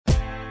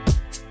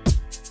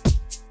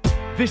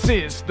This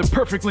is the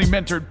Perfectly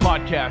Mentored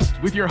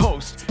Podcast with your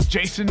host,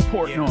 Jason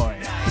Portnoy.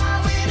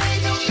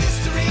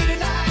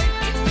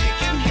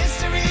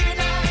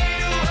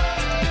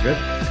 Good.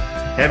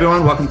 Hey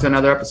everyone, welcome to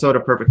another episode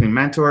of Perfectly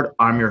Mentored.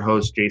 I'm your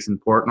host, Jason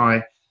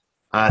Portnoy.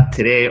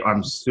 Today,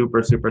 I'm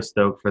super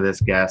stoked for this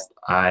guest.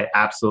 I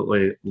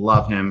absolutely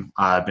love him.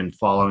 I've been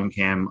following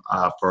him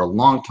for a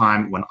long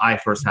time. When I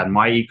first had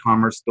my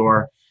e-commerce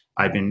store,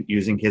 I've been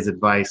using his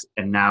advice,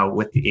 and now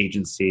with the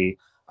agency,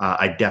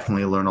 I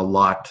definitely learn a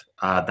lot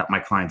that my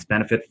clients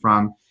benefit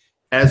from.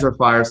 Ezra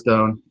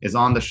Firestone is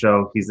on the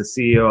show. He's the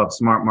CEO of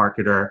Smart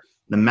Marketer,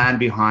 the man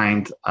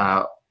behind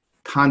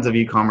tons of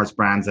e-commerce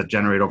brands that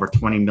generate over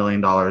 $20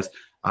 million,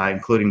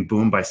 including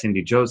Boom by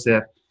Cindy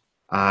Joseph.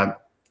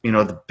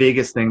 The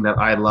biggest thing that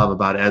I love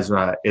about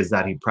Ezra is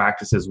that he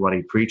practices what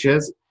he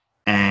preaches,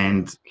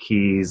 and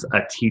he's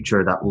a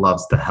teacher that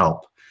loves to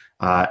help,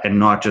 and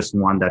not just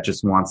one that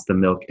just wants to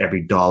milk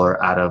every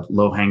dollar out of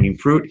low-hanging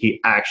fruit. He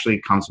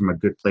actually comes from a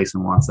good place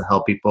and wants to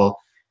help people,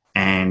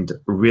 and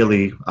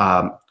really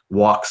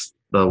walks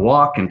the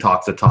walk and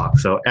talks the talk.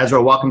 So Ezra,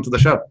 welcome to the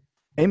show.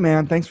 Hey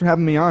man, thanks for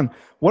having me on.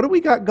 What do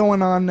we got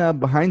going on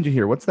behind you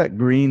here? What's that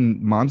green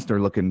monster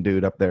looking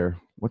dude up there?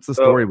 What's the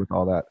story with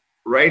all that?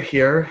 Right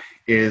here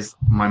is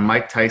my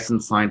Mike Tyson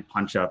signed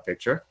Punch-Out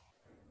picture.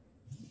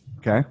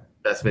 Okay.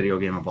 Best video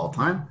game of all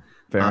time.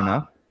 Fair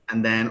enough.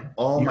 And then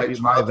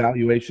my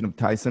evaluation of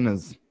Tyson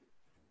is,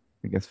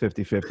 I guess,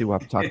 50-50. We'll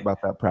have to talk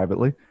about that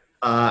privately.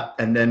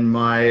 And then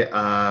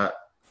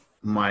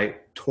my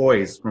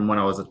toys from when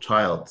I was a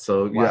child.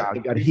 So wow, yeah,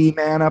 you got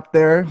He-Man up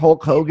there,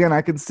 Hulk Hogan,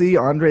 I can see,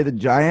 Andre the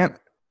Giant.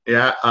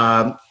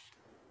 Yeah,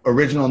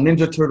 original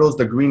Ninja Turtles,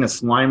 the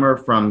greenest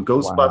Slimer from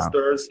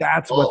Ghostbusters. Wow.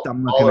 That's what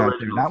I'm looking at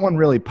there. That one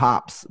really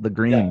pops, the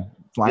green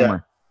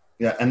Slimer.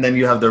 Yeah, and then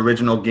you have the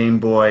original Game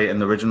Boy and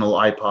the original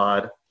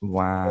iPod.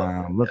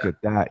 Wow, look at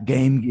that.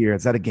 Game Gear.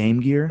 Is that a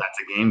Game Gear? That's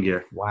a Game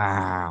Gear.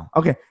 Wow.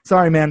 Okay,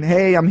 sorry, man.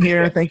 Hey, I'm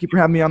here. Thank you for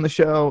having me on the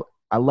show.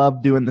 I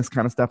love doing this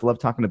kind of stuff. I love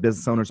talking to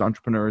business owners,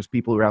 entrepreneurs,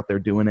 people who are out there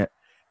doing it.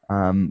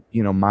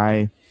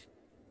 My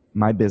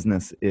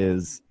business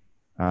is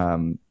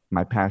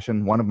my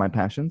passion, one of my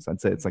passions.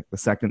 I'd say it's like the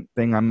second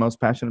thing I'm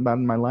most passionate about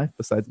in my life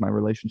besides my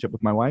relationship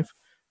with my wife.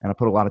 And I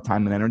put a lot of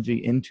time and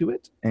energy into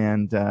it.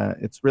 And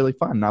it's really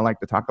fun. I like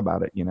to talk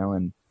about it,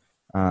 and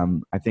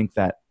I think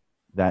that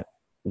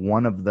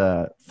one of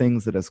the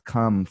things that has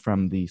come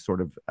from the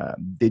sort of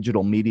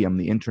digital medium,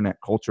 the internet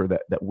culture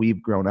that we've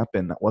grown up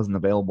in that wasn't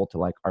available to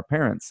like our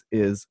parents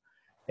is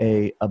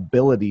a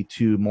ability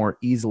to more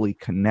easily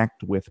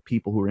connect with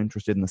people who are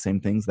interested in the same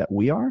things that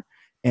we are.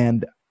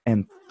 And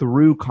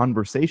through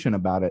conversation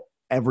about it,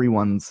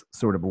 everyone's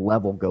sort of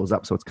level goes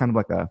up. So it's kind of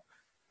like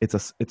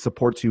it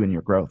supports you in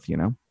your growth,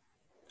 100%.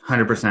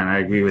 I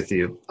agree with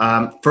you.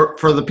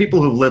 For the people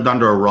who lived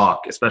under a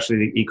rock, especially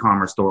the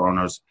e-commerce store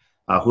owners,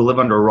 who live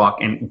under a rock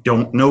and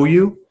don't know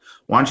you,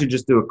 why don't you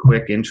just do a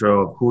quick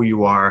intro of who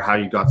you are, how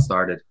you got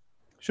started?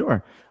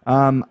 Sure.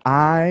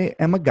 I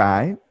am a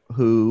guy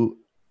who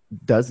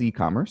does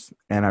e-commerce,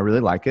 and I really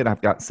like it.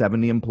 I've got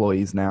 70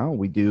 employees now.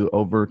 We do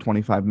over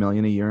 25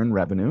 million a year in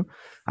revenue.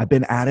 I've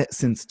been at it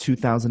since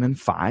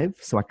 2005,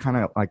 so I kind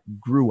of like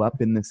grew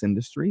up in this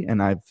industry,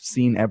 and I've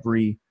seen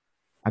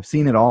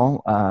it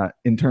all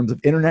in terms of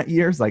internet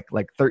years, like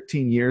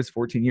 13 years,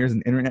 14 years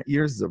in internet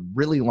years is a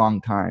really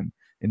long time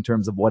in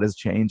terms of what has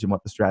changed and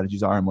what the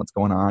strategies are and what's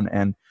going on.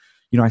 And,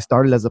 I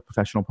started as a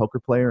professional poker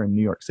player in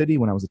New York City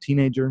when I was a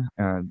teenager,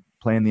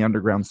 playing the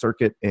underground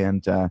circuit,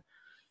 and,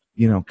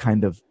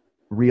 kind of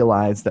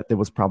realized that there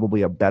was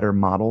probably a better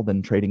model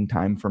than trading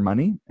time for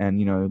money.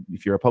 And,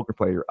 if you're a poker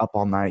player, you're up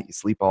all night, you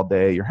sleep all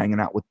day, you're hanging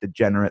out with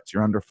degenerates,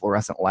 you're under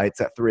fluorescent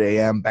lights at 3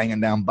 a.m.,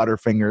 banging down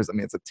Butterfingers. I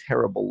mean, it's a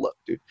terrible look,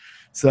 dude.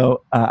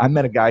 So I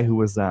met a guy who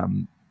was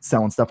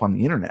selling stuff on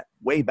the internet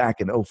way back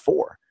in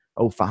 04,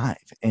 05.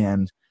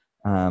 And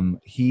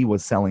he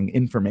was selling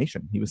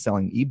information. He was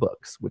selling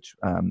ebooks, which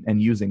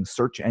and using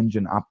search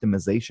engine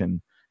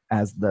optimization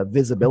as the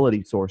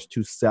visibility source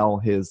to sell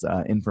his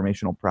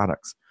informational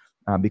products.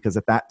 Because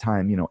at that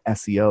time,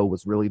 SEO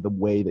was really the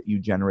way that you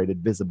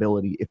generated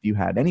visibility if you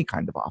had any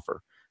kind of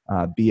offer,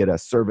 be it a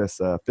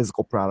service, a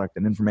physical product,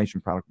 an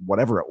information product,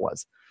 whatever it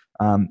was.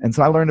 And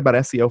so I learned about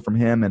SEO from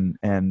him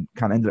and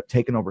kind of ended up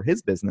taking over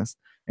his business.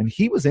 And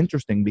he was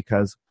interesting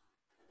because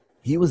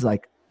he was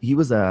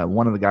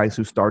one of the guys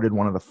who started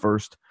one of the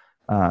first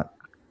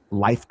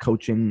life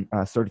coaching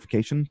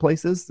certification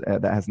places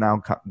that has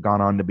now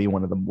gone on to be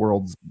one of the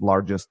world's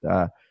largest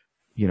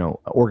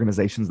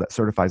organizations that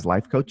certifies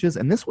life coaches.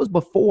 And this was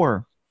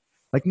before,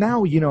 like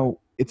now,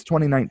 it's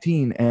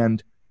 2019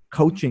 and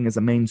coaching is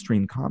a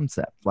mainstream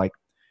concept. Like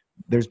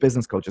there's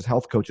business coaches,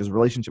 health coaches,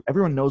 relationship.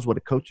 Everyone knows what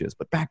a coach is.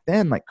 But back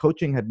then, like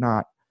coaching had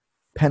not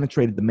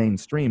penetrated the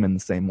mainstream in the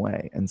same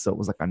way. And so it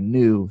was like a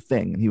new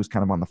thing. And he was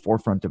kind of on the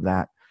forefront of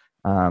that.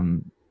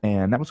 And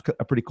that was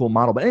a pretty cool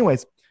model. But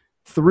anyways,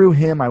 through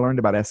him, I learned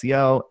about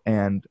SEO,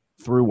 and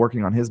through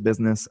working on his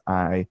business,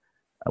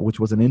 which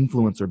was an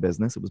influencer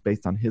business. It was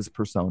based on his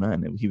persona,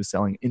 and he was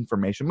selling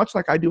information, much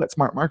like I do at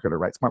Smart Marketer,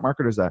 right? Smart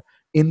Marketer is a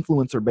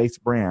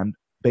influencer-based brand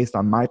based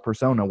on my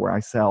persona where I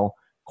sell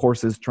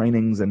courses,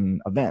 trainings,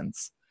 and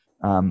events.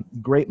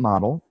 Great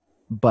model,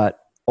 but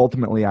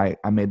ultimately I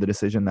made the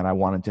decision that I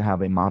wanted to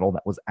have a model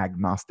that was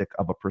agnostic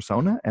of a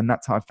persona, and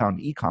that's how I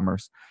found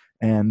e-commerce.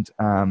 And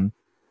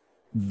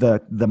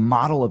the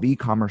model of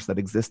e-commerce that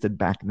existed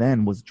back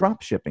then was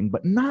drop shipping,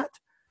 but not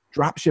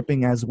drop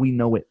shipping as we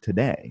know it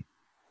today.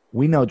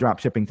 We know drop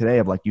shipping today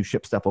of like you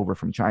ship stuff over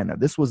from China.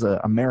 This was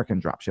American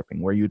drop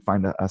shipping where you'd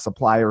find a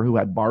supplier who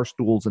had bar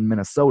stools in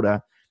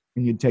Minnesota,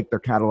 and you'd take their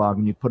catalog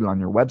and you'd put it on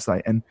your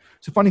website. And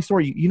it's a funny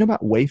story. You know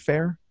about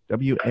Wayfair?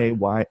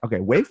 W-A-Y. Okay,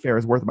 Wayfair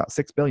is worth about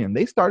 $6 billion.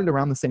 They started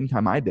around the same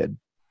time I did,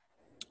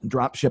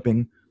 drop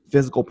shipping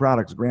physical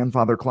products,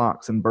 grandfather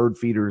clocks and bird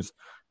feeders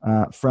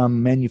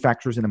from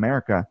manufacturers in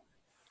America.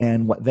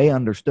 And what they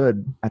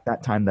understood at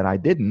that time that I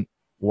didn't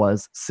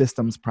was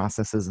systems,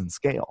 processes, and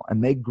scale.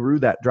 And they grew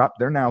that drop.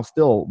 They're now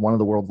still one of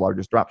the world's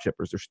largest drop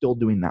shippers. They're still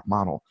doing that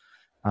model.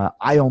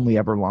 I only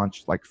ever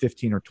launched like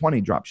 15 or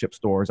 20 drop ship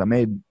stores. I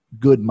made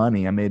good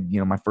money. I made,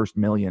 my first $1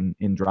 million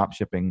in drop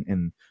shipping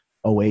in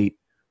 2008.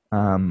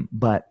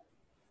 But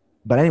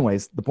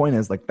anyways, the point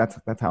is like, that's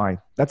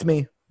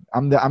me.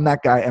 I'm that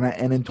guy.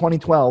 And in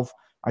 2012,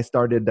 I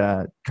started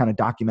kind of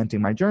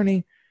documenting my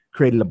journey,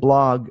 created a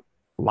blog.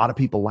 A lot of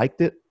people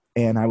liked it.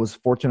 And I was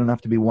fortunate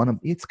enough to be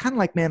it's kind of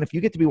like, man, if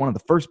you get to be one of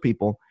the first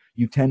people,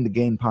 you tend to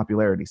gain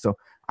popularity. So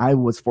I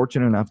was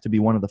fortunate enough to be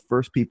one of the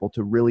first people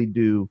to really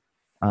do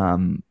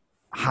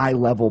high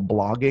level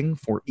blogging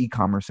for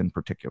e-commerce in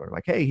particular.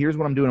 Like, hey, here's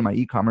what I'm doing in my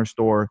e-commerce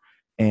store.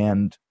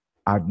 And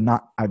I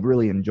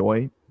really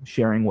enjoy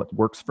sharing what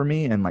works for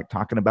me and like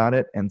talking about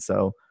it. And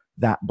so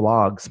that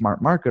blog,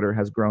 Smart Marketer,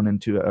 has grown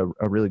into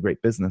a really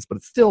great business, but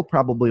it's still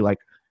probably like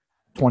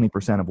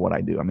 20% of what I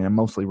do. I mean, I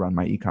mostly run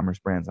my e-commerce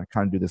brands. I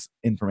kind of do this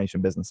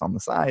information business on the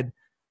side,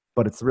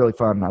 but it's really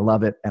fun and I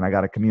love it. And I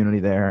got a community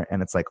there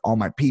and it's like all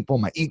my people,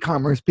 my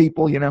e-commerce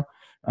people,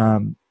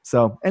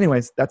 So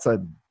anyways, that's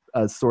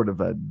a sort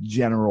of a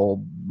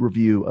general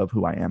review of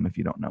who I am if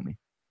you don't know me.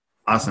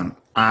 Awesome.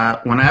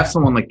 When I have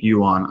someone like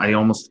you on, I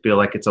almost feel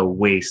like it's a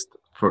waste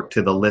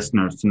to the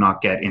listeners to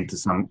not get into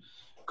some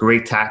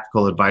great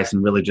tactical advice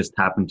and really just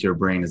tap into your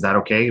brain. Is that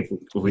okay? If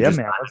we man,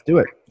 let's do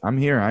it. I'm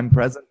here. I'm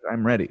present.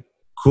 I'm ready.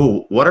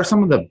 Cool. What are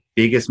some of the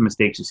biggest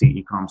mistakes you see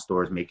e-com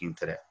stores making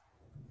today?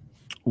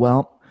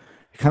 Well,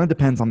 it kind of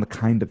depends on the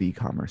kind of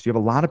e-commerce. You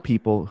have a lot of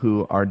people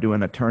who are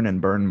doing a turn and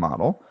burn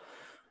model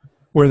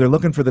where they're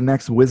looking for the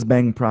next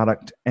whiz-bang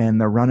product and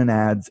they're running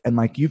ads. And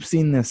like you've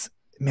seen this,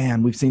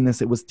 man, we've seen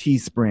this. It was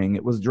Teespring.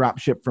 It was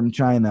dropship from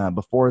China.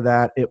 Before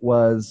that, it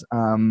was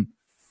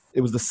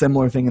the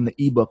similar thing in the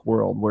ebook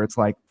world where it's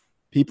like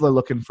people are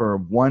looking for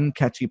one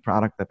catchy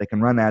product that they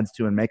can run ads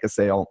to and make a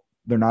sale.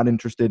 They're not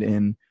interested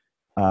in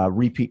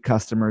repeat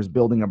customers,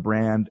 building a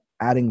brand,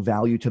 adding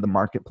value to the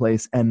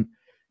marketplace. And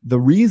the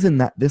reason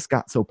that this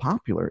got so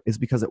popular is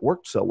because it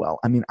worked so well.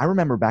 I mean, I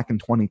remember back in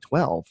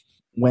 2012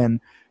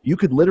 when you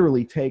could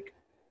literally take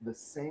the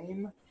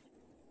same,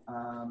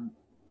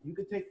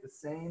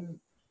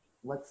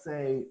 let's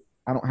say,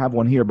 I don't have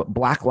one here, but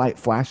blacklight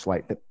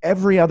flashlight that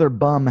every other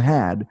bum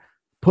had,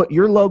 put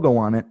your logo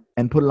on it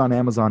and put it on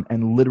Amazon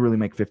and literally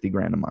make 50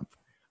 grand a month.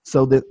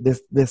 So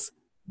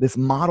this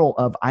model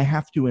of I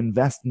have to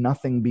invest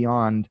nothing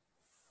beyond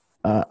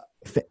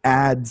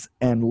ads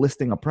and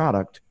listing a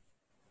product,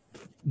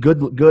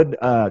 good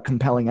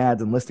compelling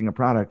ads and listing a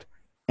product,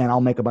 and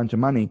I'll make a bunch of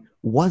money,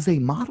 was a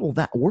model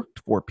that worked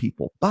for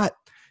people. But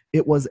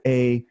it was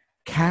a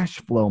cash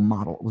flow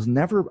model. It was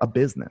never a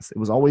business. It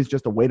was always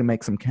just a way to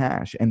make some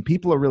cash. And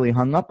people are really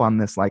hung up on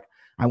this, like,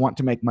 I want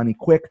to make money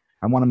quick.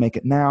 I want to make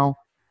it now.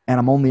 And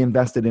I'm only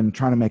invested in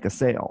trying to make a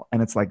sale.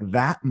 And it's like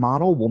that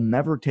model will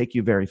never take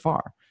you very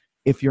far.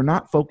 If you're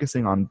not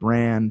focusing on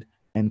brand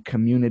and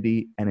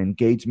community and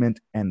engagement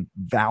and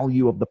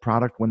value of the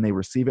product when they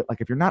receive it, like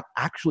if you're not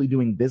actually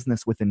doing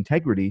business with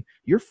integrity,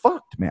 you're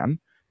fucked, man.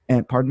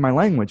 And pardon my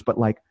language, but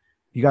like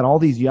you got all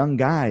these young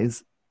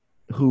guys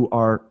who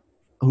are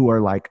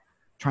like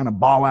trying to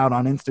ball out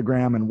on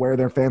Instagram and wear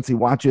their fancy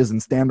watches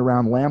and stand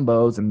around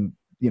Lambos and,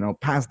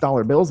 pass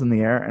dollar bills in the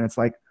air. And it's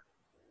like,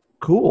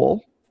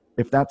 cool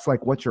if that's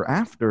like what you're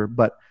after,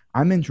 but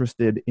I'm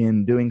interested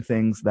in doing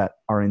things that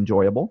are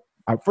enjoyable.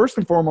 I first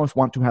and foremost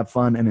want to have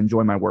fun and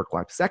enjoy my work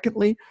life.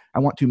 Secondly, I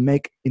want to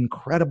make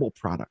incredible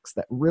products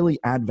that really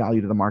add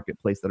value to the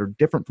marketplace that are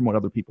different from what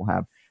other people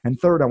have. And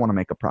third, I want to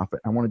make a profit.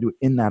 I want to do it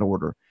in that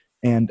order.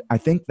 And I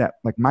think that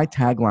like my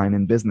tagline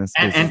in business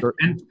is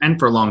and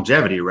for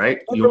longevity, right?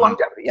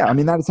 Longevity. Yeah. I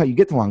mean, that is how you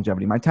get to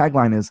longevity. My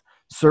tagline is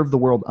serve the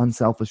world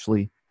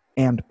unselfishly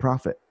and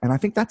profit. And I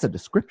think that's a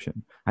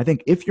description. I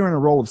think if you're in a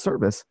role of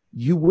service,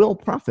 you will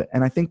profit.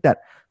 And I think that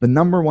the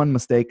number one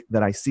mistake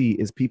that I see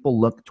is people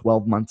look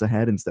 12 months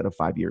ahead instead of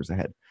 5 years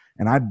ahead.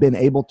 And I've been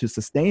able to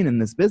sustain in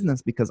this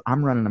business because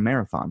I'm running a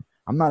marathon.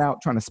 I'm not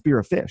out trying to spear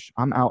a fish.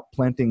 I'm out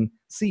planting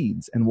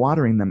seeds and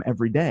watering them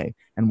every day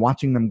and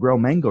watching them grow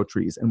mango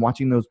trees and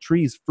watching those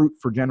trees fruit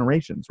for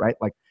generations, right?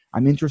 Like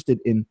I'm interested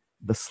in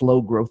the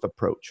slow growth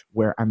approach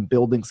where I'm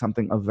building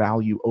something of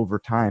value over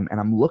time and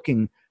I'm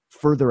looking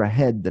further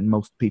ahead than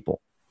most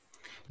people.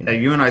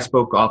 You and I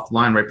spoke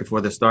offline right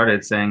before this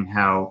started, saying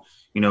how,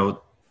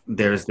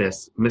 there's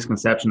this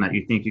misconception that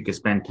you think you could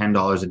spend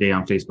 $10 a day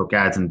on Facebook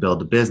ads and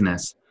build a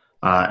business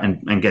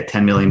and get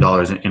 $10 million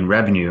in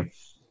revenue.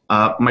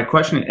 My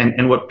question,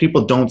 and what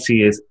people don't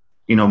see is,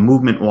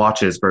 Movement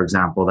watches, for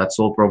example, that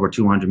sold for over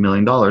 $200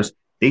 million.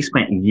 They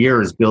spent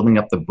years building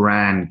up the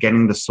brand,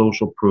 getting the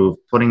social proof,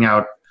 putting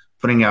out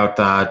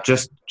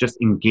just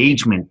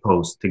engagement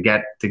posts to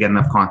get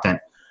enough content.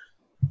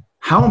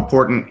 How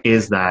important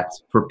is that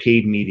for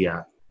paid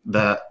media?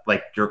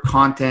 Your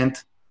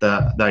content,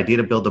 the idea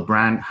to build a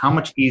brand, how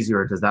much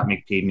easier does that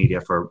make paid media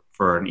for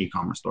an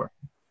e-commerce store?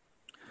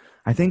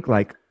 I think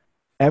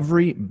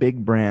every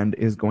big brand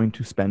is going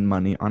to spend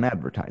money on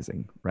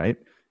advertising, right?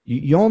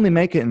 You only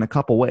make it in a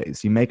couple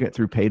ways. You make it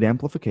through paid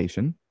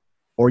amplification,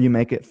 or you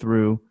make it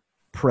through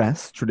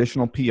press,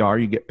 traditional PR.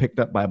 You get picked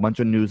up by a bunch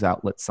of news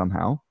outlets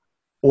somehow,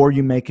 or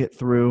you make it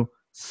through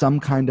some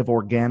kind of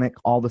organic.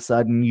 All of a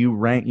sudden you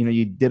rank,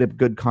 you did a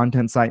good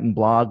content site and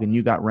blog and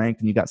you got ranked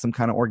and you got some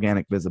kind of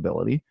organic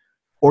visibility,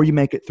 or you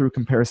make it through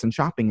comparison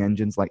shopping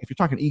engines. Like if you're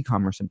talking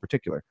e-commerce in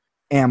particular,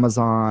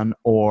 Amazon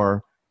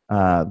or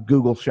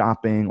Google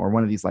Shopping, or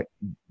one of these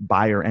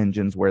buyer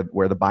engines where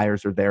the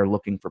buyers are there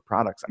looking for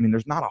products. I mean,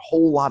 there's not a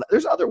whole lot.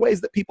 There's other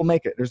ways that people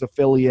make it. There's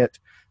affiliate,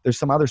 there's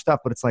some other stuff,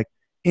 but it's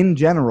in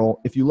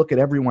general, if you look at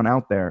everyone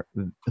out there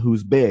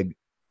who's big,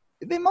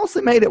 they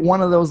mostly made it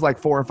one of those 4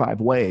 or 5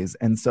 ways.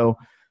 And so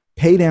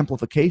paid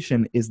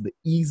amplification is the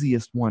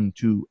easiest one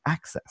to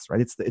access,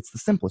 right? It's the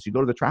simplest. You go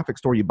to the traffic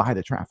store, you buy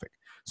the traffic.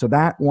 So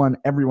that one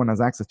everyone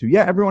has access to.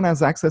 Yeah, everyone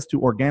has access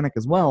to organic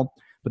as well,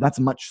 but that's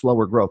much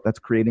slower growth. That's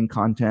creating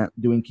content,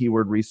 doing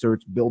keyword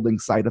research, building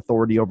site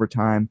authority over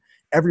time.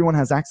 Everyone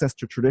has access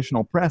to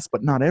traditional press,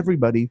 but not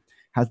everybody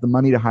has the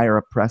money to hire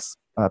a press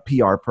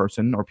PR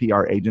person or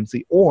PR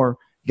agency, or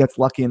gets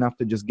lucky enough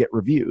to just get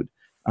reviewed.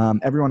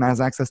 Everyone has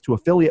access to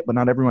affiliate, but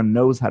not everyone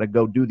knows how to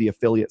go do the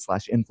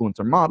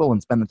affiliate/influencer model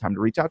and spend the time to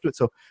reach out to it.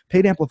 So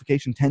paid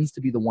amplification tends to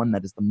be the one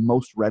that is the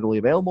most readily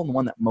available and the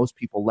one that most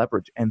people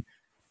leverage. And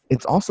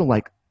it's also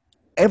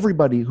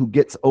everybody who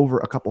gets over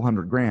a couple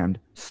 $100,000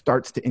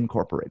 starts to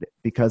incorporate it,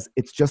 because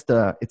it's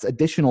it's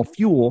additional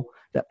fuel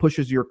that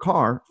pushes your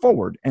car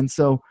forward. And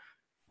so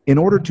in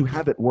order to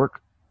have it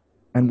work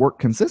and work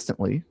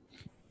consistently,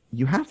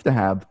 you have to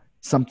have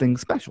something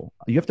special.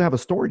 You have to have a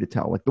story to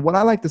tell. What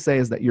I like to say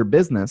is that your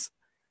business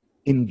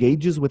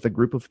engages with a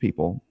group of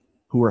people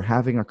who are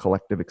having a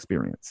collective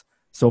experience.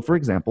 So for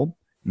example,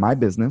 my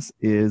business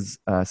is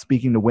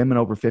speaking to women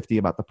over 50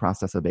 about the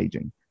process of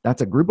aging.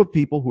 That's a group of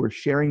people who are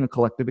sharing a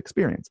collective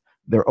experience.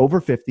 They're over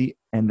 50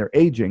 and they're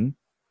aging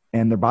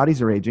and their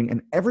bodies are aging,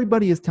 and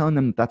everybody is telling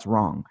them that's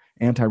wrong.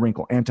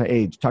 Anti-wrinkle,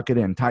 anti-age, tuck it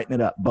in, tighten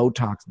it up,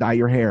 Botox, dye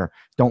your hair,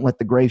 don't let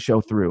the gray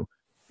show through.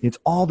 It's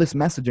all this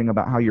messaging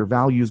about how your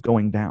value is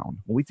going down.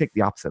 Well, we take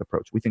the opposite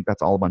approach. We think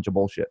that's all a bunch of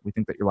bullshit. We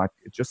think that your life,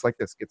 it's just like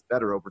this, gets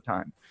better over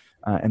time,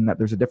 and that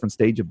there's a different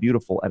stage of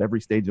beautiful at every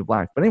stage of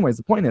life. But anyways,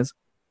 the point is,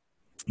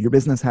 your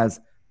business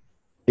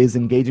is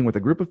engaging with a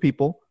group of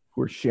people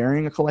who are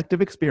sharing a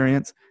collective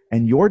experience,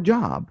 and your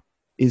job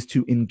is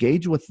to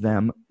engage with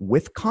them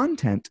with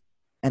content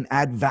and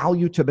add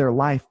value to their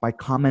life by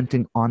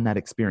commenting on that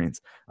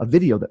experience. A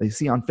video that they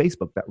see on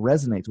Facebook that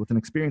resonates with an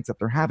experience that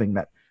they're having,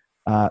 that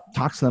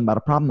talks to them about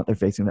a problem that they're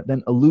facing, that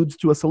then alludes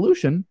to a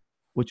solution,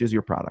 which is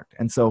your product.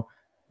 And so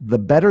the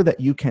better that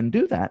you can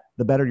do that,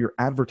 the better your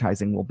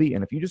advertising will be.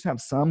 And if you just have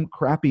some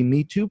crappy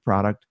Me Too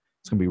product,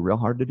 it's going to be real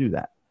hard to do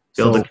that.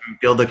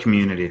 Build a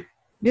community.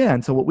 Yeah.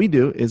 And so what we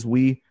do is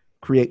we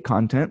create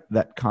content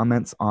that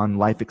comments on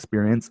life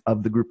experience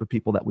of the group of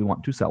people that we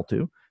want to sell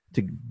to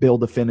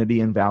build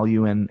affinity and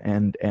value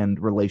and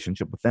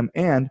relationship with them.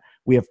 And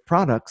we have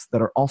products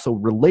that are also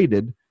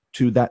related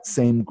to that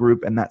same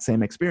group and that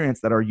same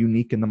experience that are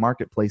unique in the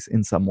marketplace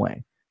in some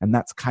way. And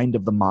that's kind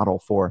of the model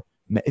for,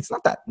 it's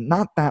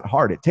not that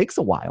hard. It takes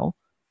a while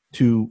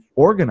to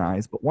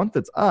organize, but once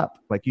it's up,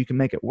 you can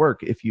make it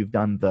work if you've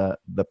done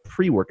the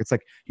pre-work. It's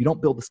you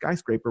don't build a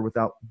skyscraper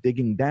without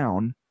digging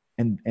down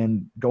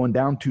and going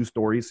down 2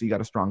 stories, so you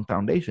got a strong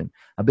foundation.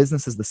 A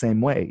business is the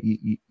same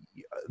way.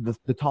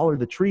 The taller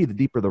the tree, the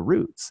deeper the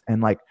roots.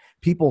 And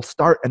people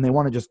start and they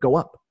want to just go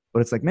up. But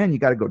it's man, you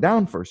got to go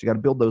down first. You got to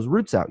build those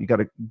roots out. You got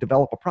to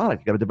develop a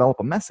product. You got to develop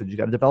a message. You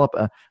got to develop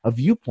a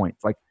viewpoint.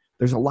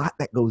 There's a lot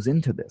that goes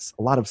into this,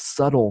 a lot of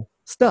subtle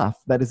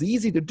stuff that is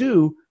easy to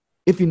do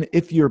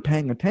if you're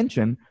paying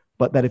attention,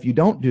 but that if you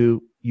don't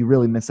do, you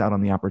really miss out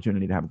on the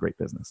opportunity to have a great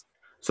business.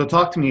 So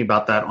talk to me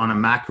about that on a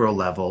macro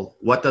level.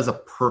 What does a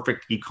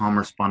perfect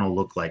e-commerce funnel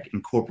look like?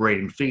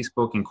 Incorporating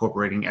Facebook,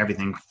 incorporating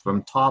everything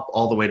from top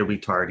all the way to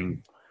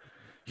retargeting.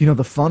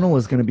 The funnel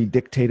is going to be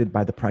dictated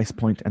by the price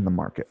point and the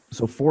market.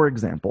 So for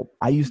example,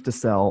 I used to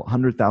sell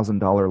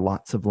 $100,000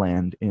 lots of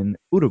land in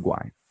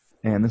Uruguay.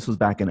 And this was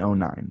back in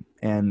 2009.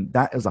 And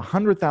that is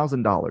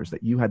 $100,000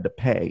 that you had to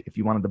pay if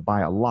you wanted to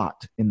buy a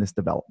lot in this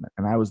development.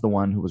 And I was the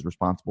one who was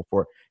responsible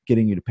for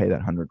getting you to pay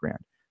that $100,000.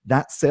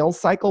 That sales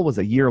cycle was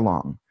a year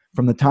long.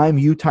 from the time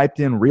you typed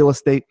in real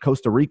estate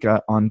Costa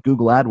Rica on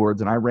Google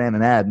AdWords and I ran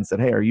an ad and said,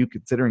 hey, are you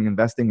considering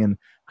investing in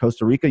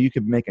Costa Rica? You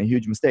could make a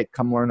huge mistake.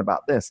 Come learn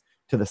about this.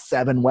 To the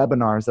 7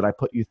 webinars that I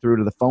put you through,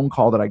 to the phone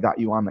call that I got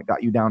you on that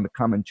got you down to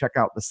come and check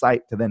out the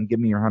site to then give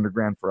me your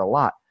 $100,000 for a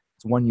lot.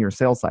 It's a 1-year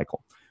sales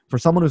cycle. For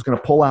someone who's going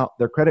to pull out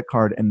their credit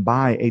card and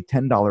buy a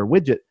 $10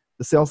 widget,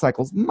 the sales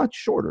cycle is much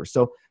shorter.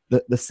 So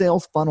the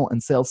sales funnel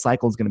and sales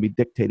cycle is going to be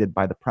dictated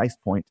by the price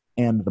point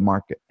and the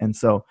market. And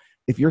so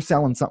if you're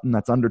selling something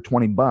that's under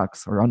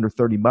 $20 or under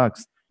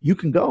 $30, you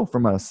can go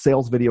from a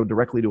sales video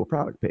directly to a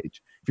product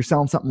page. If you're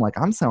selling something like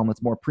I'm selling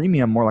that's more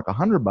premium, more like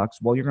 $100,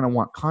 well, you're going to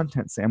want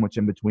content sandwich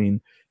in between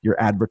your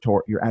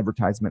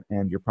advertisement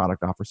and your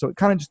product offer. So it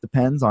kind of just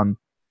depends on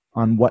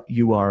what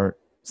you are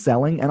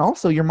selling, and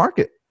also your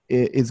market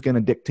is going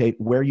to dictate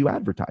where you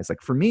advertise.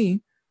 Like for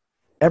me,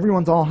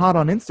 everyone's all hot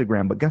on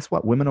Instagram, but guess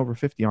what? Women over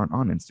 50 aren't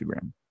on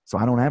Instagram. So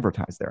I don't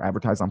advertise there. I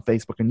advertise on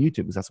Facebook and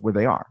YouTube because that's where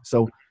they are.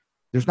 So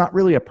there's not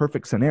really a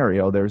perfect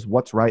scenario. There's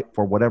what's right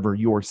for whatever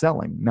you're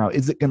selling. Now,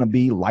 is it going to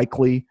be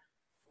likely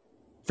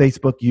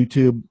Facebook,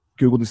 YouTube,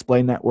 Google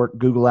Display Network,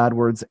 Google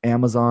AdWords,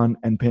 Amazon,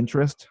 and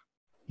Pinterest?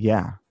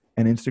 Yeah.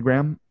 And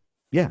Instagram?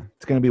 Yeah.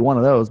 It's going to be one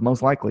of those,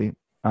 most likely.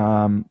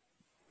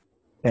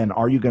 And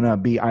are you going to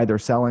be either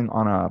selling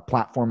on a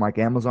platform like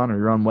Amazon or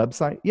your own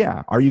website?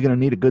 Yeah. Are you going to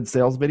need a good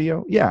sales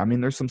video? Yeah. I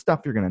mean, there's some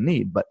stuff you're going to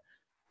need, but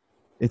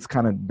it's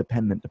kind of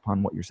dependent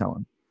upon what you're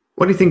selling.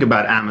 What do you think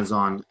about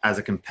Amazon as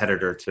a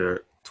competitor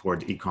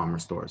towards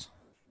e-commerce stores?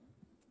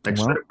 Like,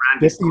 well,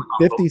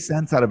 50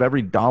 cents out of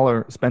every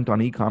dollar spent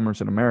on e-commerce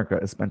in America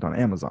is spent on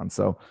Amazon.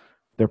 So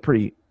they're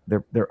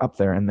up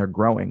there and they're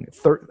growing.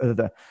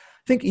 I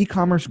think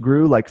e-commerce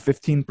grew like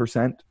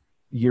 15%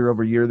 year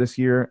over year this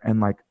year, and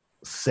like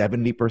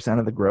 70%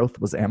 of the growth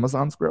was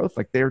Amazon's growth.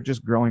 Like they're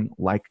just growing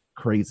like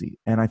crazy.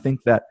 And I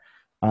think that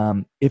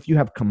if you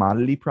have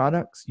commodity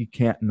products, you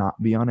can't not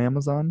be on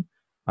Amazon.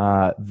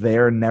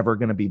 They're never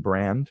going to be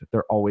brand.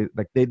 They're always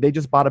like, they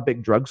just bought a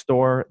big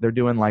drugstore. They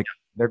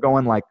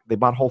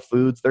bought Whole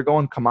Foods. They're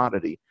going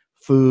commodity,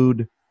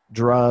 food,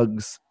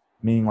 drugs,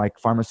 meaning like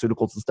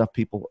pharmaceuticals and stuff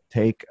people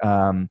take,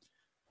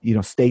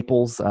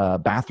 staples,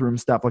 bathroom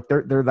stuff. Like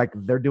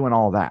they're doing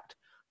all that.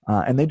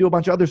 And they do a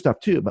bunch of other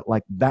stuff too, but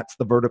like that's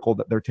the vertical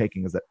that they're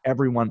taking, is that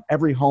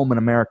every home in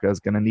America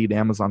is going to need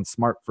Amazon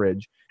Smart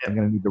Fridge and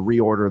going to need to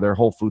reorder their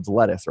Whole Foods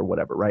lettuce or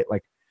whatever, right?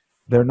 Like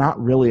they're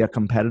not really a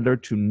competitor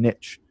to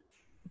niche,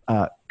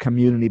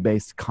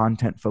 community-based,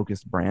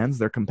 content-focused brands.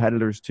 They're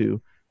competitors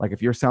to, like,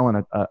 if you're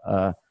selling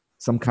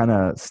some kind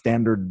of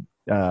standard,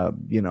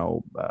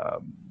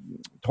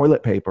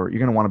 toilet paper, you're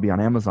going to want to be on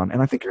Amazon.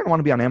 And I think you're going to want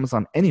to be on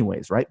Amazon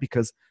anyways, right?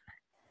 Because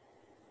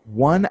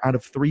 1 out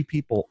of 3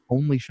 people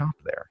only shop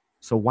there.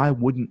 So why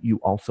wouldn't you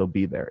also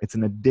be there? It's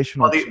an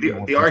additional.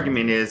 Well, the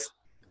argument is,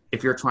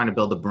 if you're trying to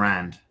build a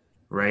brand,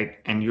 right,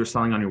 and you're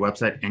selling on your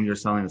website and you're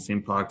selling the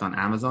same product on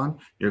Amazon,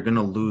 you're going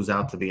to lose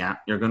out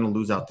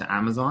to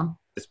Amazon,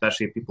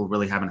 especially if people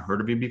really haven't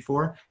heard of you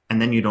before,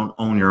 and then you don't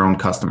own your own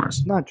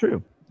customers. Not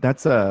true.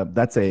 That's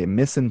a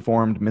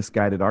misinformed,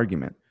 misguided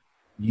argument.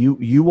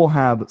 You will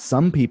have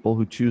some people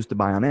who choose to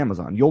buy on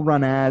Amazon. You'll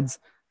run ads.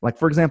 Like,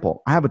 for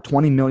example, I have a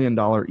 $20 million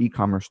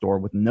e-commerce store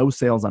with no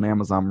sales on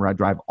Amazon, where I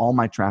drive all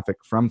my traffic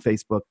from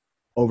Facebook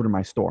over to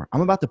my store.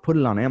 I'm about to put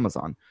it on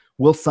Amazon.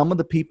 Will some of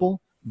the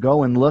people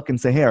go and look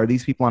and say, hey, are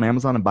these people on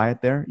Amazon, and buy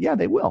it there? Yeah,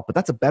 they will. But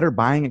that's a better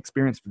buying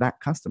experience for that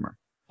customer.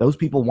 Those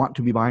people want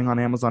to be buying on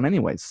Amazon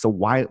anyways. So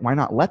why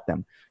not let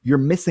them? You're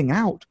missing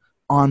out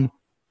on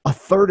a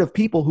third of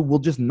people who will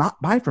just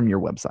not buy from your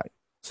website.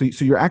 So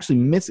you're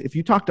actually if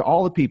you talk to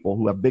all the people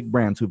who have big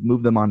brands who've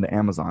moved them onto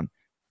Amazon,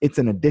 it's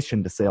an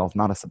addition to sales,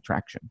 not a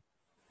subtraction.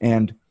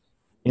 And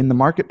in the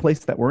marketplace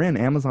that we're in,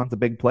 Amazon's a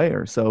big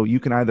player. So you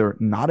can either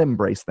not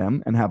embrace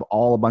them and have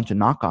a bunch of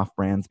knockoff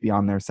brands be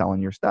on there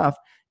selling your stuff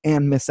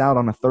and miss out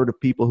on a third of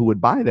people who would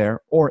buy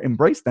there, or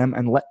embrace them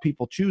and let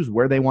people choose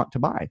where they want to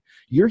buy.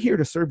 You're here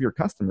to serve your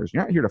customers.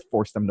 You're not here to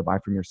force them to buy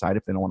from your site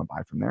if they don't want to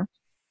buy from there.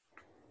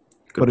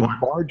 Good point.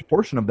 A large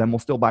portion of them will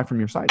still buy from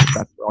your site if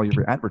that's where all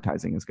your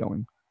advertising is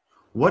going.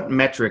 What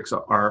metrics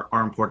are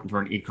important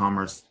for an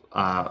e-commerce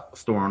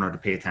store owner to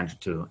pay attention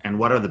to? And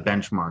what are the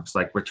benchmarks?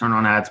 Like return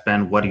on ad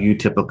spend, what do you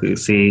typically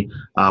see?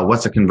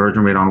 What's the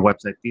conversion rate on a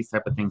website? These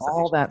type of things.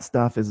 All that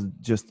stuff is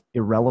just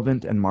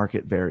irrelevant and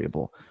market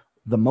variable.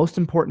 The most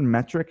important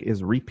metric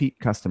is repeat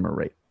customer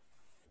rate.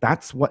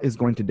 That's what is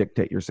going to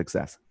dictate your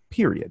success,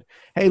 period.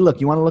 Hey, look,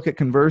 you want to look at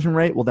conversion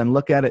rate? Well, then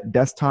look at it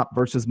desktop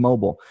versus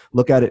mobile.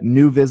 Look at it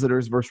new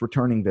visitors versus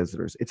returning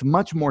visitors. It's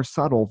much more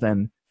subtle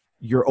than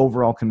your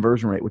overall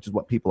conversion rate, which is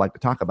what people like to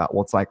talk about.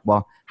 Well, it's like,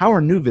 well, how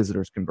are new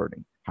visitors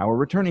converting? How are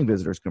returning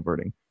visitors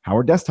converting? How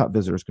are desktop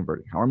visitors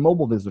converting? How are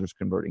mobile visitors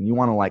converting? You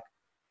want to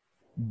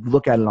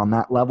look at it on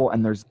that level,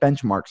 and there's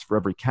benchmarks for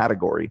every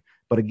category.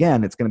 But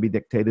again, it's going to be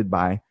dictated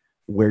by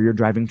where you're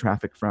driving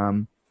traffic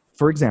from.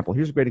 For example,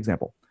 here's a great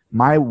example.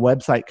 My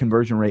website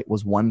conversion rate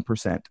was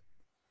 1%.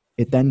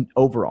 It then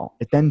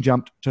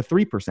jumped to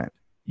 3%.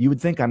 You would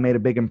think I made a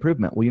big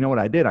improvement. Well, you know what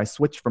I did? I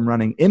switched from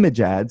running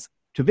image ads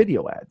to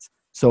video ads.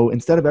 So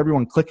instead of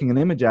everyone clicking an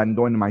image ad and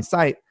going to my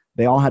site,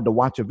 they all had to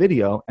watch a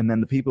video, and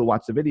then the people who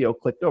watched the video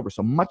clicked over.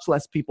 So much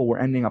less people were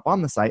ending up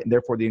on the site, and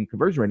therefore the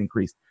conversion rate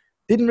increased.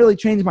 Didn't really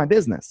change my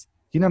business.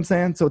 You know what I'm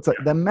saying? So it's like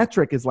the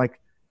metric is like,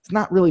 it's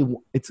not really,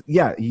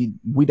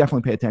 we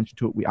definitely pay attention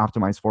to it. We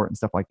optimize for it and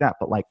stuff like that.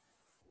 But like,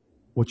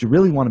 what you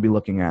really want to be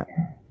looking at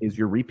is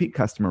your repeat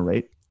customer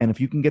rate. And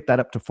if you can get that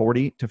up to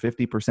 40 to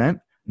 50%,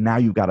 now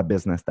you've got a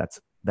business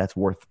that's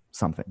worth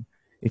something.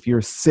 If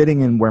you're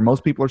sitting in where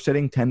most people are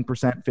sitting, 10%,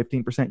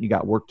 15%, you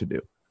got work to do.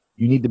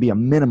 You need to be a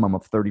minimum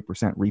of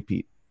 30%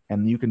 repeat.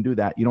 And you can do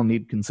that. You don't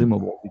need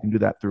consumables. You can do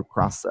that through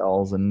cross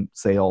sells and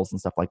sales and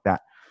stuff like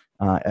that,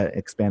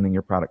 expanding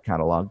your product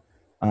catalog.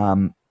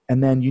 And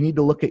then you need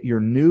to look at your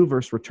new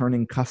versus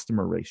returning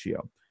customer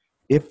ratio.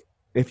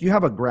 If you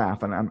have a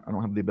graph, and I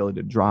don't have the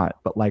ability to draw it,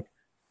 but like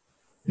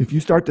if you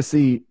start to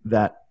see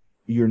that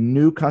your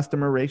new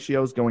customer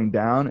ratio is going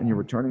down and your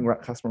returning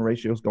customer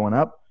ratio is going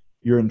up,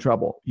 you're in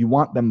trouble. You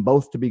want them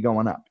both to be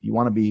going up. You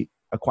want to be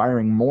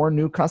acquiring more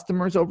new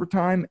customers over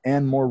time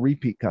and more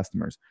repeat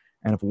customers.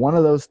 And if one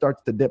of those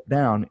starts to dip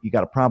down, you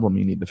got a problem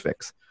you need to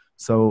fix.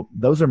 So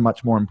those are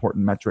much more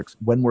important metrics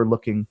when we're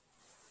looking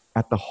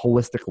at the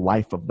holistic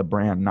life of the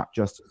brand, not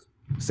just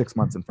 6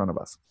 months in front of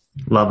us.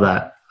 Love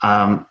that.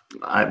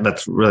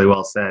 That's really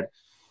well said.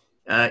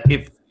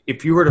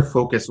 If you were to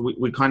focus,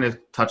 we kind of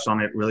touched on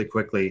it really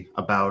quickly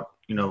about,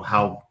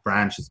 how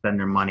brands should spend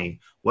their money.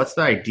 What's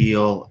the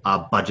ideal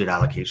budget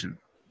allocation?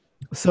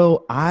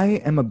 So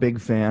I am a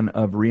big fan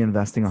of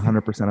reinvesting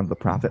 100% of the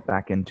profit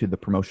back into the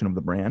promotion of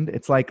the brand.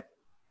 It's like,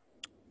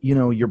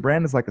 your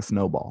brand is like a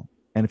snowball.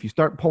 And if you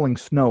start pulling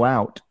snow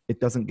out, it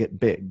doesn't get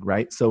big,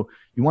 right? So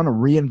you want to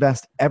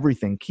reinvest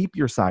everything. Keep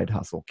your side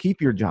hustle.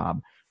 Keep your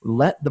job.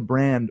 Let the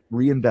brand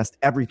reinvest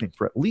everything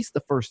for at least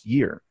the first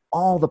year,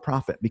 all the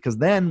profit, because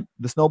then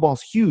the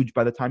snowball's huge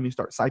by the time you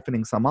start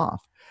siphoning some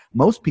off.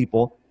 Most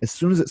people, as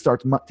soon as it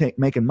starts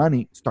making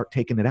money, start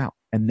taking it out.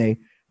 And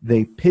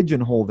they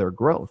pigeonhole their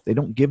growth. They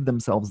don't give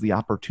themselves the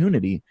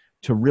opportunity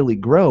to really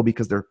grow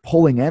because they're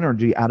pulling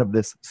energy out of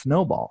this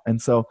snowball.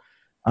 And so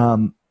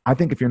I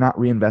think if you're not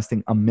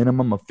reinvesting a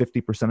minimum of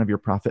 50% of your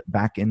profit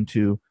back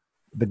into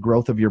the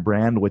growth of your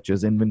brand, which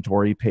is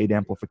inventory, paid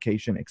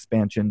amplification,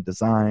 expansion,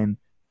 design,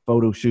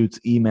 photo shoots,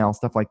 email,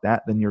 stuff like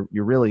that, then you're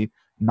really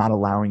not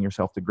allowing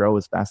yourself to grow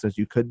as fast as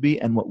you could be.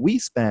 And what we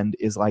spend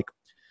is like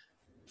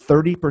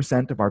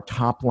 30% of our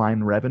top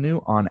line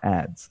revenue on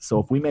ads. So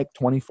if we make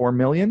 24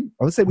 million,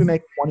 or let's say we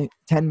make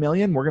 10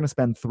 million, we're going to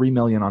spend 3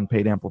 million on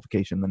paid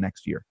amplification the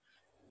next year.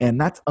 And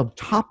that's of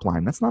top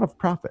line. That's not of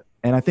profit.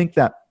 And I think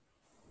that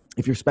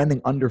if you're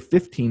spending under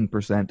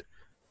 15%,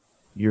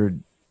 you're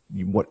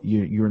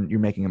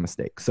making a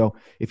mistake. So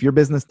if your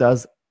business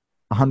does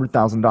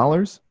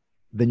 $100,000,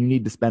 then you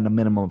need to spend a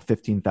minimum of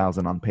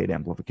 $15,000 on paid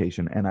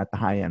amplification, and at the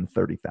high end,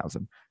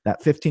 $30,000.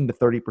 That 15 to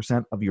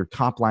 30% of your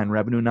top line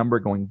revenue number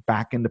going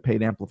back into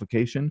paid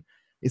amplification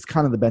is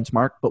kind of the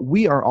benchmark. But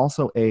we are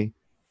also a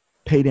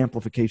paid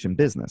amplification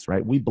business,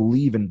 right? We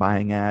believe in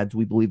buying ads.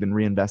 We believe in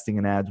reinvesting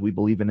in ads. We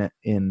believe in it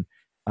in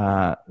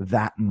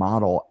that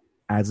model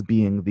as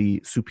being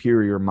the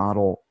superior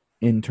model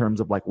in terms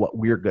of like what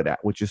we're good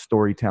at, which is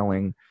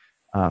storytelling,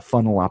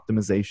 funnel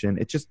optimization.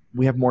 It's just,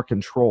 we have more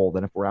control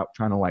than if we're out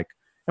trying to like,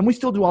 and we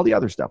still do all the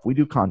other stuff. We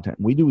do content,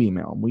 we do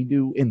email, we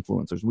do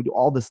influencers, we do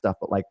all this stuff,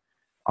 but like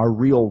our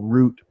real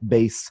root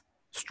base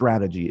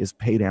strategy is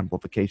paid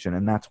amplification.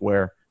 And that's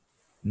where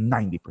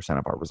 90%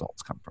 of our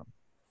results come from.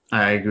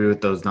 I agree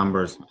with those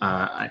numbers.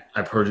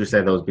 I've heard you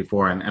say those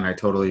before, and I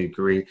totally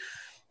agree.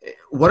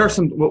 What are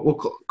some, we'll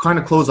kind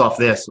of close off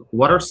this.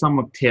 What are some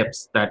of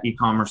tips that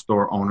e-commerce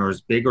store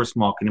owners, big or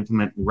small, can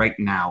implement right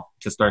now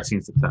to start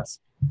seeing success?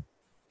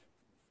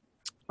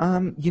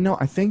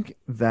 I think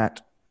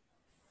that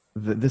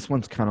this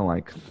one's kind of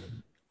like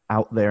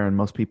out there and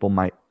most people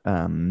might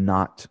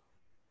not.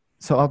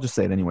 So I'll just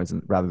say it anyways,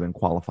 rather than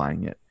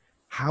qualifying it.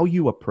 How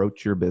you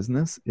approach your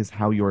business is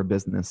how your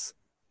business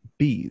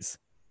bees.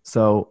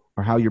 So,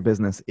 or how your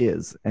business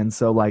is. And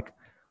so like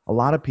a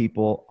lot of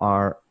people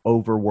are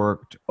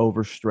overworked,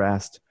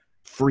 overstressed,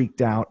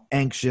 freaked out,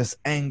 anxious,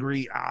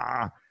 angry,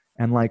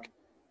 and like,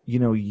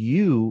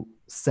 you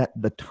set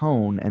the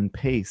tone and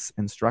pace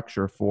and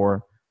structure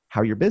for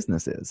how your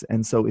business is.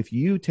 And so if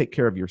you take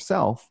care of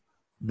yourself,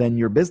 then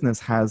your business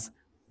has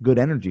good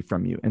energy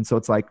from you. And so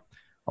it's like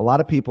a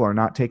lot of people are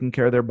not taking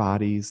care of their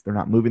bodies. They're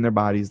not moving their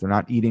bodies. They're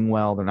not eating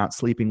well. They're not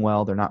sleeping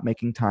well. They're not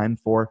making time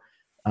for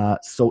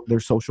their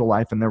social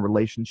life and their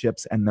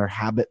relationships and their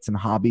habits and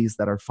hobbies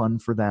that are fun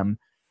for them.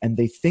 And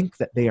they think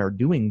that they are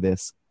doing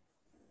this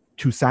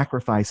to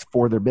sacrifice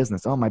for their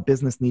business. Oh, my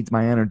business needs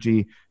my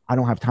energy. I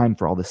don't have time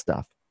for all this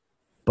stuff.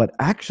 But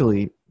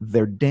actually,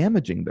 they're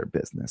damaging their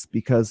business,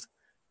 because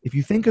if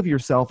you think of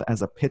yourself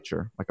as a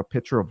pitcher, like a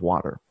pitcher of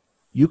water,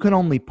 you can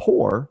only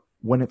pour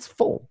when it's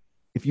full.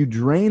 If you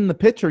drain the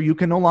pitcher, you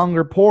can no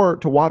longer pour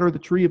to water the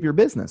tree of your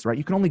business, right?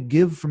 You can only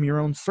give from your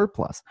own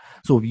surplus.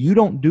 So if you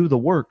don't do the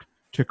work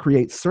to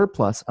create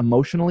surplus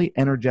emotionally,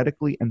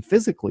 energetically, and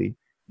physically,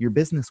 your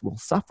business will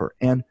suffer.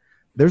 And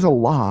there's a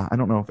law. I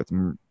don't know if it's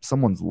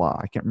someone's law.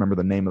 I can't remember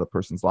the name of the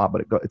person's law,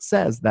 but it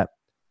says that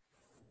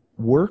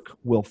work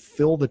will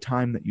fill the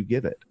time that you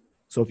give it.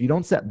 So if you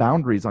don't set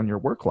boundaries on your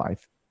work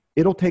life,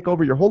 it'll take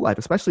over your whole life,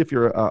 especially if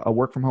you're a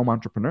work from home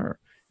entrepreneur.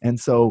 And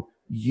so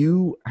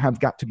you have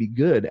got to be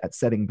good at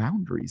setting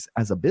boundaries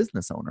as a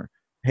business owner.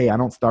 Hey, I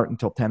don't start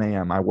until 10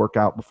 a.m. I work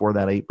out before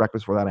that, I eat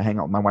breakfast before that, I hang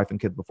out with my wife and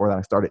kids before that,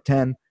 I start at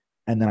 10,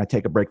 and then I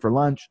take a break for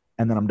lunch,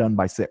 and then I'm done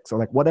by 6. So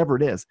like whatever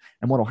it is.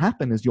 And what'll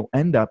happen is you'll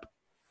end up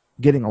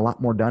getting a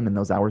lot more done in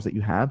those hours that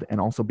you have,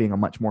 and also being a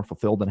much more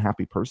fulfilled and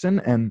happy person.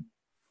 And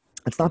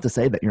it's not to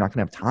say that you're not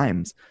going to have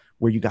times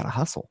where you got to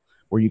hustle,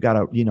 where you got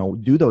to,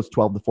 do those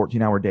 12 to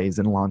 14 hour days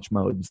in launch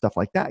mode and stuff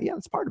like that. Yeah,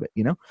 that's part of it,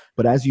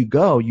 But as you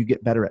go, you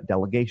get better at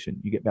delegation.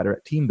 You get better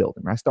at team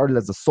building. I started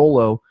as a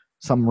solo,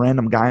 some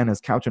random guy on his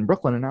couch in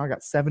Brooklyn, and now I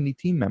got 70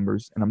 team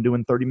members, and I'm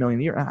doing 30 million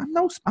a year. And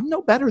I'm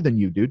no better than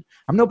you, dude.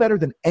 I'm no better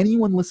than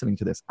anyone listening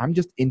to this. I'm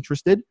just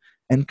interested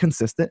and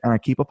consistent, and I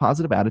keep a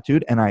positive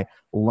attitude, and I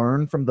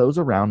learn from those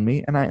around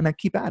me, and I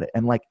keep at it.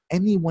 And like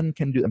anyone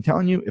can do, I'm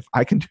telling you, if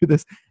I can do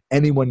this,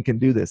 anyone can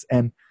do this.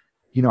 And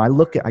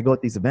I go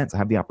at these events, I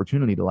have the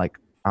opportunity to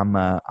I'm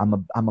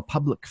a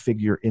public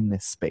figure in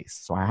this space.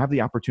 So I have the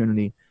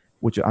opportunity,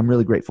 which I'm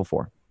really grateful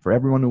for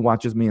everyone who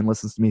watches me and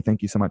listens to me.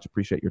 Thank you so much.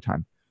 Appreciate your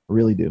time. I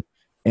really do.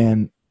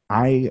 And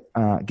I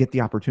get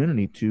the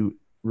opportunity to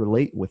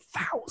relate with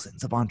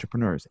thousands of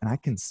entrepreneurs, and I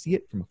can see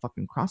it from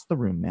fucking across the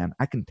room, man.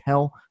 I can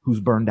tell who's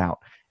burned out.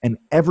 And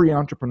every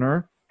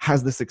entrepreneur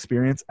has this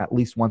experience at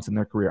least once in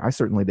their career. I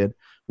certainly did,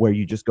 where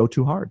you just go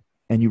too hard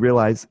and you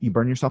realize you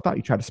burn yourself out.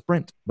 You try to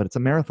sprint, but it's a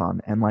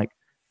marathon. And like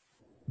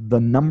the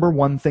number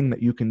one thing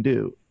that you can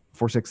do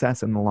for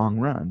success in the long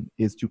run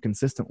is to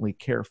consistently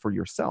care for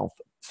yourself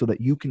so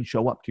that you can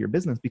show up to your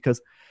business.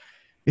 Because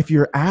if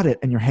you're at it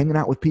and you're hanging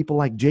out with people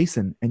like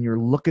Jason and you're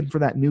looking for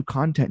that new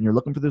content and you're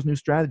looking for those new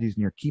strategies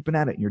and you're keeping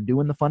at it and you're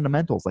doing the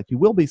fundamentals, like you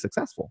will be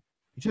successful.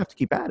 You just have to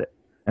keep at it.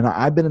 And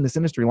I've been in this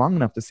industry long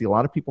enough to see a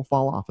lot of people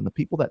fall off, and the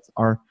people that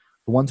are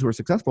the ones who are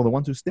successful are the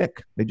ones who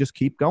stick. They just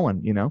keep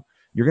going.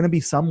 You're going to be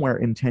somewhere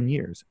in 10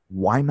 years.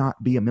 Why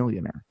not be a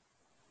millionaire?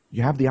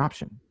 You have the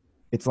option.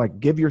 It's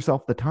like, give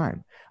yourself the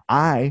time.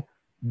 I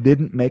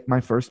didn't make my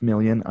first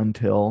million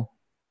until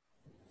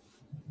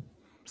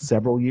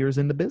several years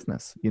into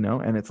business,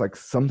 and it's like,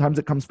 sometimes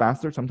it comes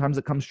faster, sometimes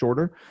it comes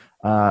shorter.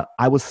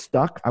 I was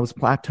stuck. I was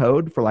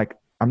plateaued for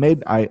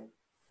I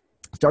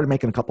started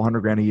making a couple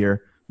 $100,000 a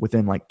year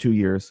within like 2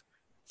 years,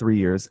 3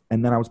 years.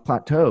 And then I was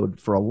plateaued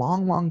for a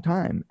long, long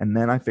time. And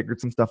then I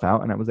figured some stuff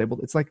out, and I was able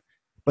to,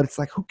 but it's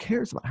like, who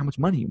cares about how much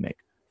money you make?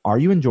 Are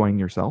you enjoying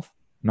yourself?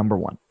 Number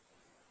one.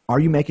 Are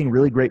you making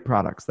really great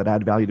products that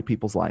add value to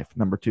people's life?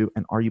 Number two.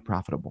 And are you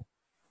profitable?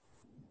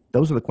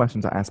 Those are the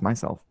questions I ask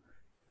myself.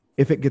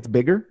 If it gets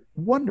bigger,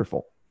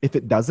 wonderful. If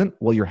it doesn't,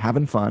 well, you're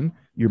having fun,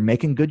 you're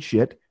making good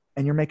shit,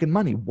 and you're making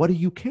money. What do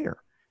you care?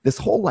 This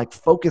whole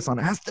focus on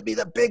it has to be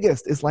the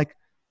biggest is like,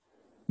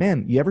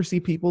 man, you ever see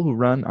people who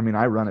run,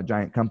 I run a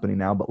giant company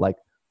now, but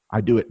I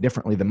do it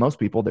differently than most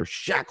people. They're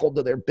shackled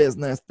to their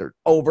business. They're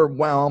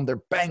overwhelmed.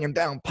 They're banging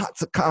down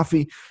pots of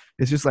coffee.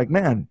 It's just like,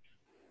 man,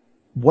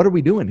 what are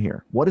we doing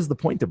here? What is the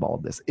point of all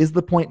of this? Is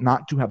the point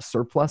not to have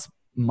surplus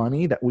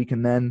money that we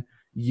can then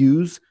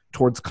use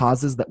towards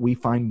causes that we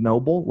find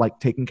noble, like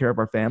taking care of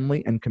our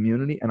family and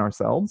community and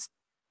ourselves?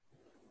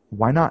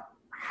 Why not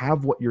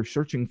have what you're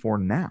searching for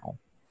now?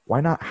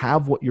 Why not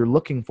have what you're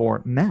looking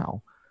for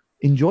now?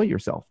 Enjoy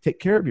yourself. Take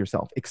care of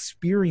yourself.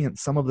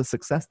 Experience some of the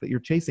success that you're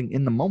chasing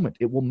in the moment.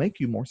 It will make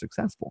you more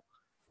successful.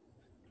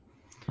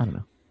 I don't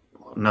know.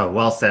 No,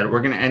 well said.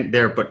 We're going to end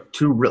there, but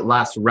two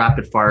last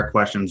rapid fire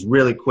questions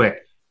really quick.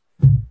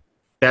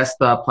 Best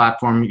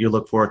platform you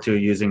look forward to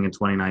using in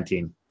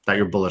 2019 that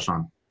you're bullish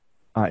on?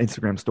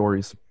 Instagram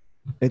stories.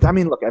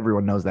 Look,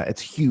 everyone knows that.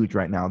 It's huge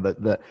right now.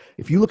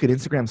 If you look at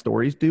Instagram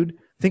stories, dude,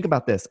 think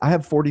about this. I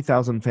have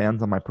 40,000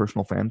 fans on my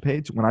personal fan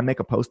page. When I make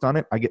a post on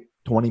it, I get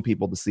 20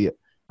 people to see it.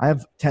 I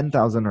have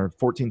 10,000 or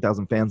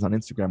 14,000 fans on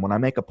Instagram. When I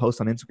make a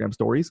post on Instagram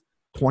stories,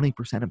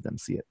 20% of them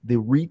see it. The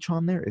reach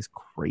on there is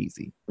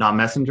crazy. Not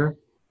Messenger?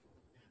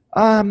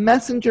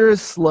 Messenger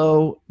is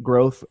slow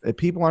growth.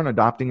 People aren't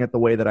adopting it the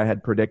way that I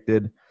had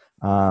predicted.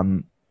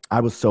 I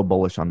was so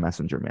bullish on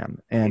Messenger, man.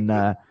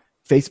 And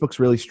Facebook's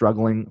really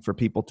struggling for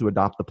people to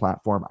adopt the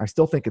platform. I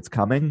still think it's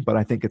coming, but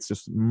I think it's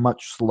just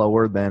much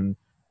slower than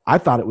I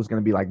thought it was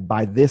going to be. Like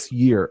by this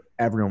year,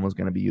 everyone was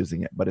going to be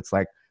using it, but it's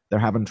like they're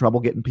having trouble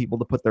getting people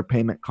to put their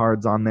payment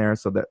cards on there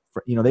so that,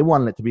 they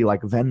wanted it to be like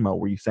Venmo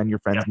where you send your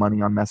friends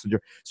money on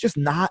Messenger. It's just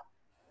not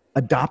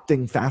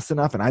adopting fast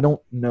enough, and I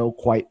don't know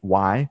quite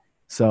why.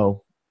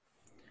 So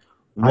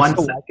I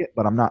still like it,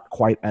 but I'm not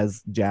quite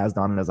as jazzed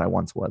on it as I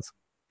once was.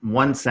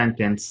 One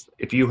sentence,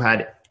 if you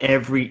had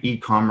every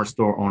e-commerce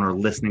store owner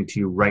listening to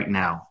you right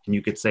now, and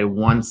you could say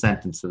one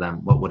sentence to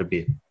them, what would it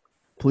be?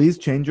 Please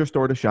change your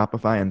store to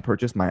Shopify and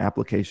purchase my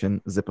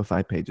application,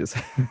 Zipify Pages.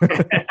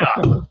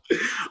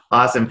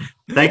 Awesome.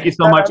 Thank you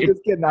so much. I'm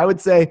just kidding. I would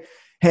say,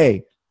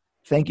 hey,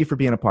 thank you for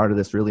being a part of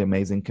this really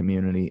amazing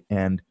community.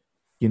 And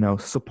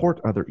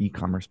support other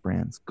e-commerce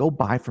brands. Go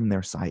buy from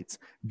their sites.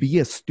 Be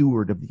a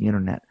steward of the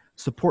internet.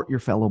 Support your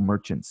fellow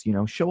merchants.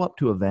 Show up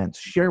to events.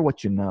 Share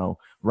what you know.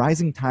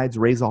 Rising tides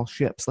raise all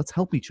ships. Let's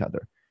help each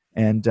other.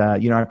 And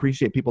I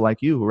appreciate people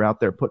like you who are out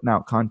there putting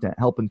out content,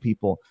 helping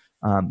people.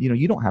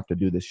 You don't have to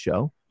do this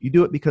show. You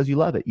do it because you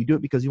love it. You do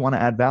it because you want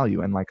to add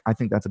value. And I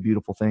think that's a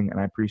beautiful thing. And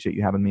I appreciate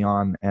you having me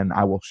on. And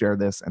I will share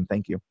this. And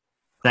thank you.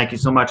 Thank you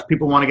so much.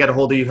 People want to get a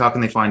hold of you. How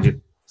can they find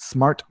you?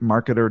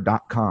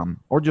 smartmarketer.com,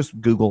 or just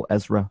Google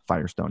Ezra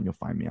Firestone. You'll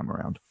find me. I'm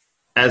around.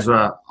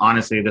 Ezra,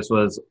 honestly, this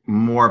was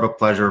more of a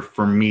pleasure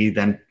for me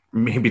than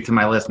maybe to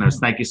my listeners.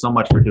 Thank you so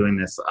much for doing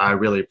this. I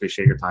really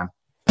appreciate your time.